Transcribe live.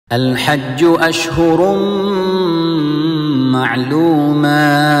الحج أشهر معلومات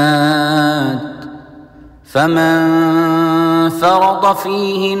فمن فرض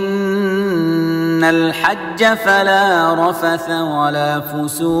فيهن الحج فلا رفث ولا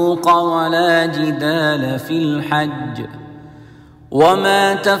فسوق ولا جدال في الحج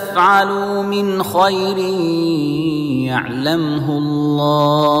وما تفعلوا من خير يعلمه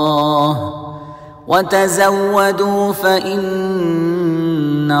الله وتزودوا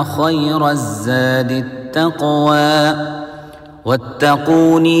فإن خير الزاد التقوى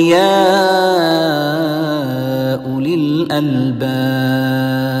واتقون يا أولي الألباب.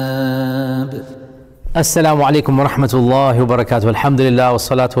 Assalamu alaikum wa rahmatullahi wa barakatuh. Alhamdulillah wa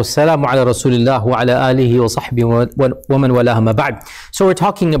salatu wa salamu ala rasulillah wa ala alihi wa sahbihi wa man walaha ma ba'd. So we're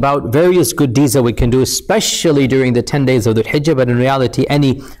talking about various good deeds that we can do, especially during the 10 days of the Hijjah, but in reality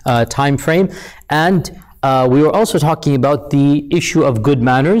any time frame. And we were also talking about the issue of good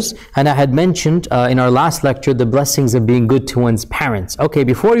manners, and I had mentioned in our last lecture the blessings of being good to one's parents. Okay,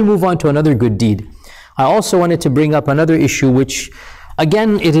 before we move on to another good deed, I also wanted to bring up another issue which,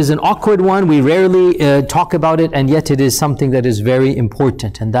 again, it is an awkward one. We rarely talk about it, and yet it is something that is very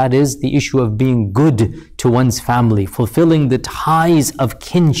important, and that is the issue of being good to one's family, fulfilling the ties of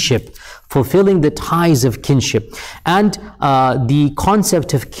kinship. And the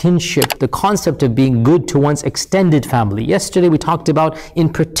concept of kinship, the concept of being good to one's extended family. Yesterday we talked about in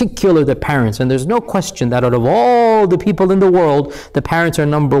particular the parents, and there's no question that out of all the people in the world, the parents are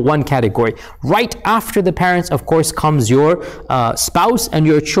number one category. Right after the parents, of course, comes your spouse and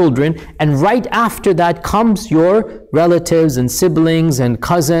your children, and right after that comes your relatives and siblings and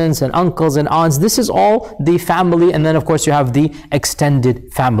cousins and uncles and aunts. This is all the family, and then of course you have the extended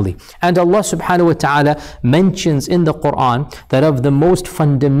family. And Allah subhanahu wa ta'ala mentions in the Quran that of the most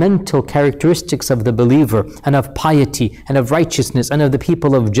fundamental characteristics of the believer and of piety and of righteousness and of the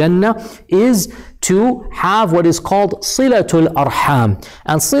people of Jannah is to have what is called silatul arham.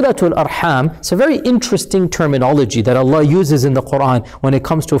 And silatul arham, it's a very interesting terminology that Allah uses in the Quran when it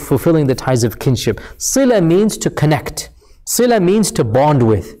comes to fulfilling the ties of kinship. Sila means to connect. Sila means to bond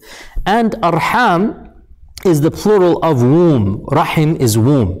with. And arham is the plural of womb. Rahim is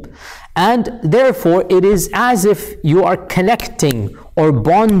womb. And therefore, it is as if you are connecting or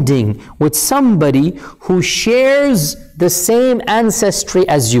bonding with somebody who shares the same ancestry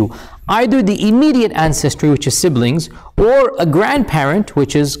as you. Either the immediate ancestry, which is siblings, or a grandparent,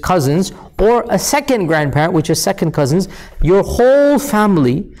 which is cousins, or a second grandparent, which is second cousins. Your whole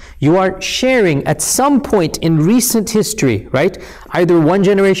family, you are sharing at some point in recent history, right? Either one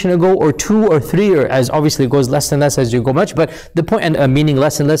generation ago, or two or three, or as obviously it goes less and less as you go much, but the point, and meaning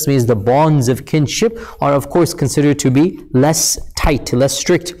less and less means the bonds of kinship are of course considered to be less tight, less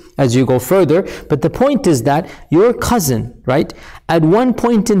strict as you go further. But the point is that your cousin, right? At one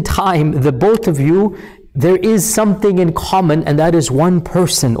point in time, the both of you, there is something in common, and that is one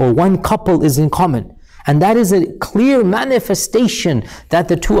person or one couple is in common. And that is a clear manifestation that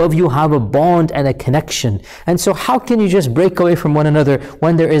the two of you have a bond and a connection. And so how can you just break away from one another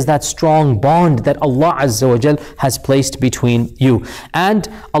when there is that strong bond that Allah Azza wa Jal has placed between you? And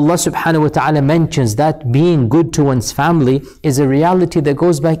Allah subhanahu wa ta'ala mentions that being good to one's family is a reality that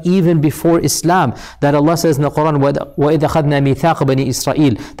goes back even before Islam. That Allah says in the Quran, وَإِذَا خَذْنَا مِيثَاقَ بَنِي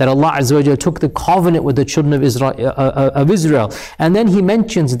إِسْرَائِيل, that Allah Azza wa Jal took the covenant with the children of Israel. And then He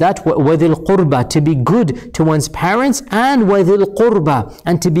mentions that وَذِي الْقُرْبَى, to be good to one's parents, and وَذِي الْقُرْبَى,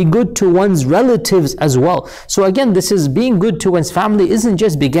 and to be good to one's relatives as well. So again, this is being good to one's family isn't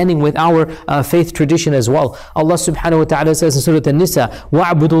just beginning with our faith tradition as well. Allah subhanahu wa ta'ala says in Surah An-Nisa,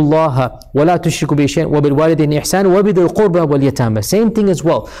 وَاعْبُدُوا اللَّهَ وَلَا تُشْرِكُوا بِهِ شَيْئًا وَبِالْوَالِدَيْنِ إِحْسَانًا وَبِذِي الْقُرْبَى وَالْيَتَامَى. Same thing as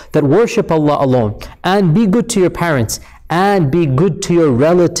well, that worship Allah alone, and be good to your parents, and be good to your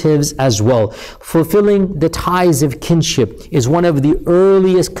relatives as well. Fulfilling the ties of kinship is one of the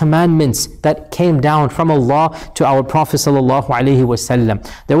earliest commandments that came down from Allah to our Prophet sallallahu alaihi wasallam.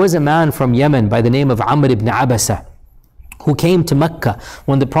 There was a man from Yemen by the name of Amr ibn Abasa, who came to Mecca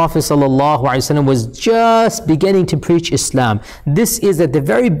when the Prophet ﷺ was just beginning to preach Islam. This is at the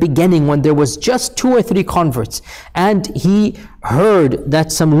very beginning when there was just 2 or 3 converts, and he heard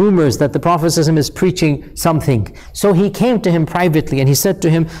that some rumors that the Prophet ﷺ is preaching something. So he came to him privately and he said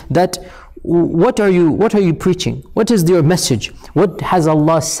to him that, what are you preaching? What is your message? What has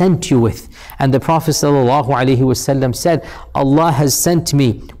Allah sent you with? And the Prophet ﷺ said, Allah has sent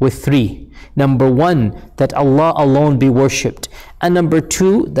me with 3. Number 1, that Allah alone be worshipped. And number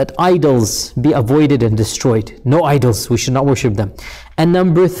 2, that idols be avoided and destroyed. No idols, we should not worship them. And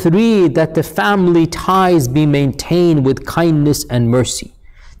number 3, that the family ties be maintained with kindness and mercy.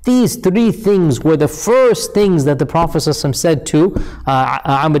 These three things were the first things that the Prophet ﷺ said to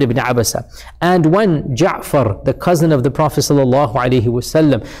Amr ibn Abasa. And when Ja'far, the cousin of the Prophet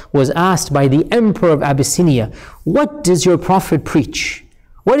ﷺ, was asked by the Emperor of Abyssinia, what does your Prophet preach?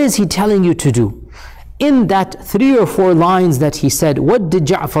 What is he telling you to do? In that 3 or 4 lines that he said, what did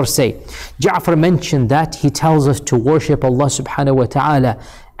Ja'far say? Ja'far mentioned that he tells us to worship Allah subhanahu wa ta'ala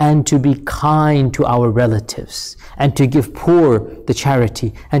and to be kind to our relatives, and to give poor the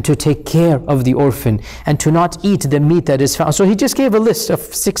charity, and to take care of the orphan, and to not eat the meat that is found. So he just gave a list of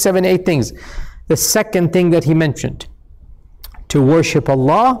 6, 7, 8 things. The second thing that he mentioned, to worship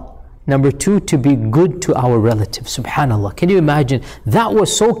Allah. Number 2, to be good to our relatives. Subhanallah. Can you imagine? That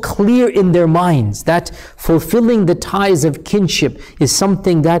was so clear in their minds that fulfilling the ties of kinship is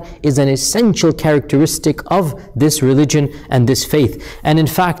something that is an essential characteristic of this religion and this faith. And in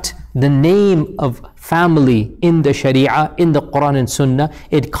fact, the name of family in the Sharia, in the Quran and Sunnah,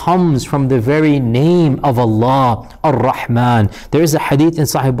 it comes from the very name of Allah, Ar-Rahman. There is a hadith in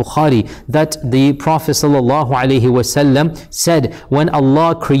Sahih Bukhari that the Prophet ﷺ said, when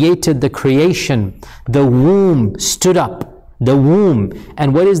Allah created the creation, the womb stood up. The womb.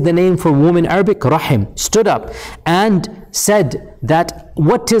 And what is the name for womb in Arabic? Rahim. Stood up and said that,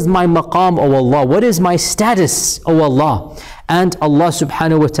 what is my maqam, O Allah? What is my status, O Allah? And Allah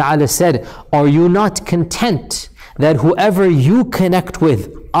subhanahu wa ta'ala said, are you not content that whoever you connect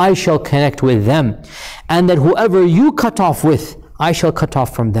with, I shall connect with them, and that whoever you cut off with, I shall cut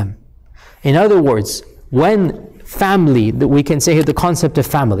off from them? In other words, when family, that we can say here the concept of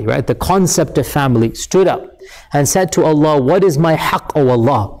family, right? The concept of family stood up and said to Allah, what is my haqq, O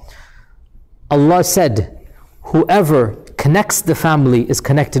Allah? Allah said, whoever connects the family is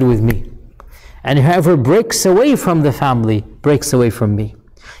connected with me. And whoever breaks away from the family, breaks away from me.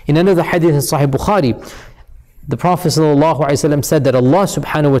 In another hadith in Sahih Bukhari, the Prophet ﷺ said that Allah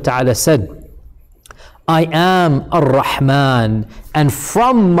subhanahu wa ta'ala said, I am Ar-Rahman, and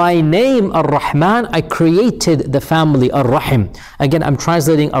from my name Ar-Rahman, I created the family Ar-Rahim. Again, I'm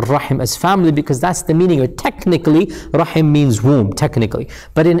translating Ar-Rahim as family because that's the meaning. Or technically, Rahim means womb, technically.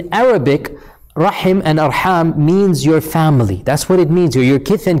 But in Arabic, Rahim and Arham means your family. That's what it means. Your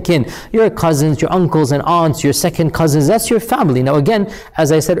kith and kin, your cousins, your uncles and aunts, your second cousins, that's your family. Now again,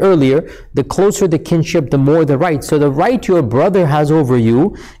 as I said earlier, the closer the kinship, the more the right. So the right your brother has over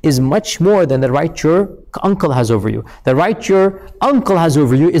you is much more than the right your uncle has over you. The right your uncle has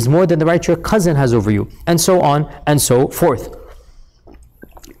over you is more than the right your cousin has over you. And so on and so forth.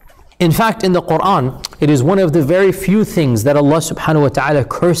 In fact, in the Quran, it is one of the very few things that Allah subhanahu wa ta'ala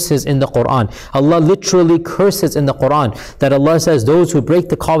curses in the Quran. Allah literally curses in the Quran that Allah says, those who break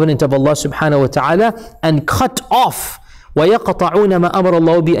the covenant of Allah subhanahu wa ta'ala and cut off وَيَقْطَعُونَ مَا أَمَرَ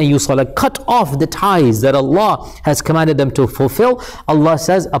اللَّهُ بِأَن يُوصَلَ, cut off the ties that Allah has commanded them to fulfill. Allah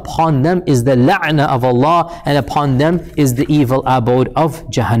says, upon them is the la'na of Allah, and upon them is the evil abode of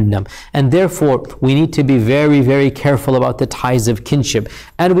Jahannam. And therefore, we need to be very, very careful about the ties of kinship.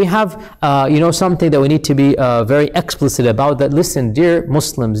 And we have, something that we need to be very explicit about, that listen, dear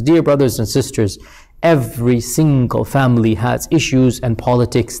Muslims, dear brothers and sisters, every single family has issues and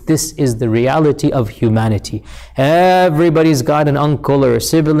politics. This is the reality of humanity. Everybody's got an uncle or a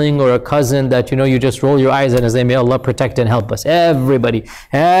sibling or a cousin that you just roll your eyes at and say, may Allah protect and help us.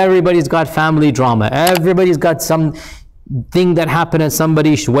 Everybody's got family drama. Everybody's got some thing that happened at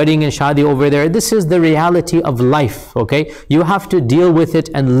somebody's wedding and shadi over there. This is the reality of life, okay? You have to deal with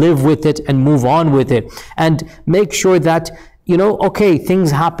it and live with it and move on with it, and make sure that okay, things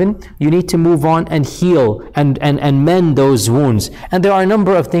happen, you need to move on and heal and mend those wounds. And there are a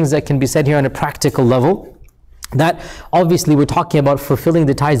number of things that can be said here on a practical level. That obviously we're talking about fulfilling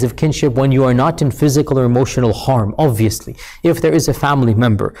the ties of kinship when you are not in physical or emotional harm. Obviously, if there is a family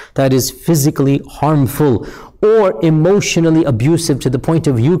member that is physically harmful or emotionally abusive to the point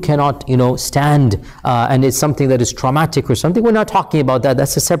of you cannot, stand, and it's something that is traumatic or something, we're not talking about that.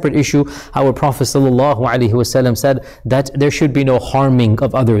 That's a separate issue. Our Prophet ﷺ said that there should be no harming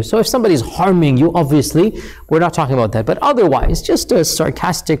of others. So if somebody is harming you, obviously, we're not talking about that. But otherwise, just a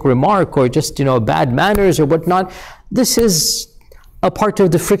sarcastic remark or just, bad manners or whatnot, this is a part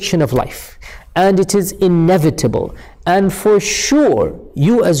of the friction of life. And it is inevitable. And for sure,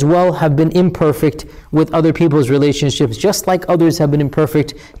 you as well have been imperfect with other people's relationships, just like others have been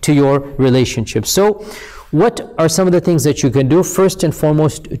imperfect to your relationships. So, what are some of the things that you can do? First and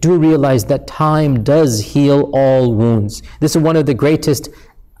foremost, do realize that time does heal all wounds. This is one of the greatest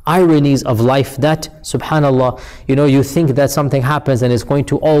ironies of life, that, subhanallah, you think that something happens and it's going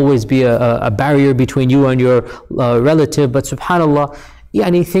to always be a barrier between you and your relative, but subhanallah,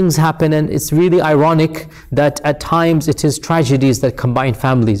 things happen, and it's really ironic that at times it is tragedies that combine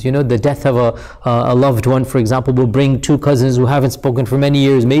families. You know, the death of a loved one, for example, will bring two cousins who haven't spoken for many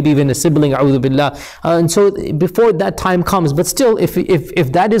years, maybe even a sibling, a'udhu billah. And so before that time comes, but still,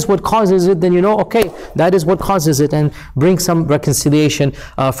 if that is what causes it, then okay, that is what causes it, and bring some reconciliation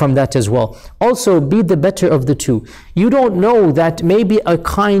from that as well. Also, be the better of the two. You don't know that maybe a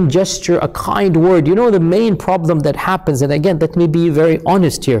kind gesture, a kind word, the main problem that happens, and again, let me be very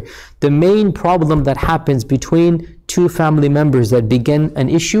honest here, the main problem that happens between two family members that begin an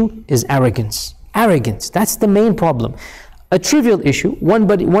issue is arrogance. Arrogance, that's the main problem. A trivial issue,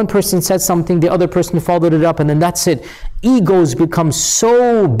 one person said something, the other person followed it up, and then that's it. Egos become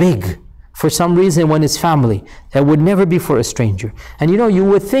so big for some reason when it's family that would never be for a stranger. And you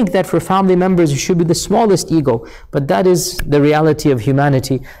would think that for family members it should be the smallest ego, but that is the reality of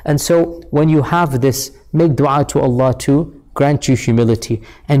humanity. And so when you have this, make dua to Allah to grant you humility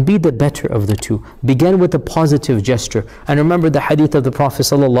and be the better of the two. Begin with a positive gesture. And remember the hadith of the Prophet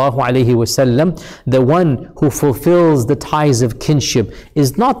ﷺ, the one who fulfills the ties of kinship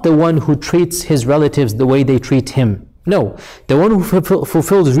is not the one who treats his relatives the way they treat him. No, the one who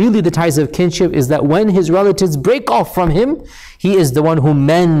fulfills really the ties of kinship is that when his relatives break off from him, he is the one who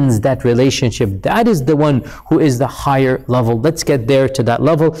mends that relationship. That is the one who is the higher level. Let's get there to that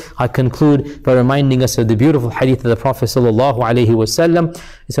level. I conclude by reminding us of the beautiful hadith of the Prophet ﷺ.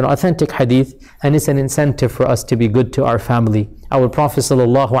 It's an authentic hadith, and it's an incentive for us to be good to our family. Our Prophet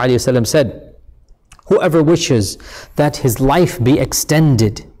ﷺ said, whoever wishes that his life be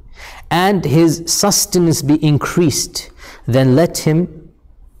extended and his sustenance be increased, then let him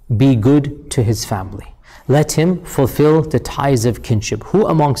be good to his family. Let him fulfill the ties of kinship. Who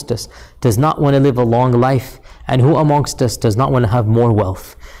amongst us does not want to live a long life? And who amongst us does not want to have more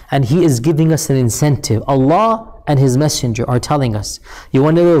wealth? And He is giving us an incentive. Allah and His Messenger are telling us, you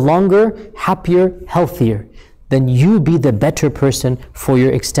want to live longer, happier, healthier, then you be the better person for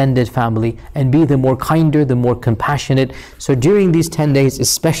your extended family and be the more kinder, the more compassionate. So during these 10 days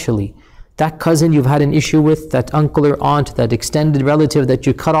especially, that cousin you've had an issue with, that uncle or aunt, that extended relative that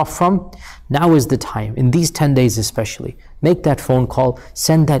you cut off from, now is the time, in these 10 days especially. Make that phone call,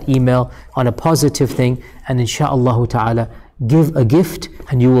 send that email on a positive thing, and insha'Allah ta'ala, give a gift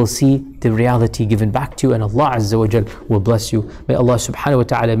and you will see the reality given back to you, and Allah Azza wa Jal will bless you. May Allah subhanahu wa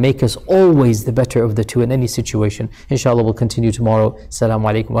ta'ala make us always the better of the two in any situation. Inshallah, we'll continue tomorrow. Assalamu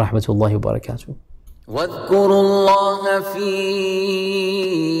alaikum wa rahmatullahi wa barakatuh. واذكروا الله في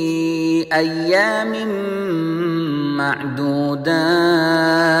أيام معدودات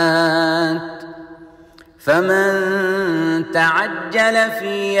فمن تعجل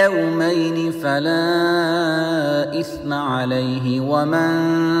في يومين فلا إثم عليه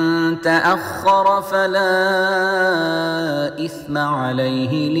ومن تأخر فلا إثم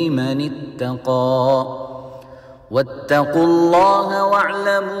عليه لمن اتقى واتقوا الله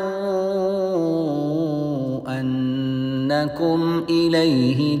واعلموا أنكم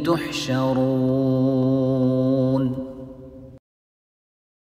إليه تحشرون.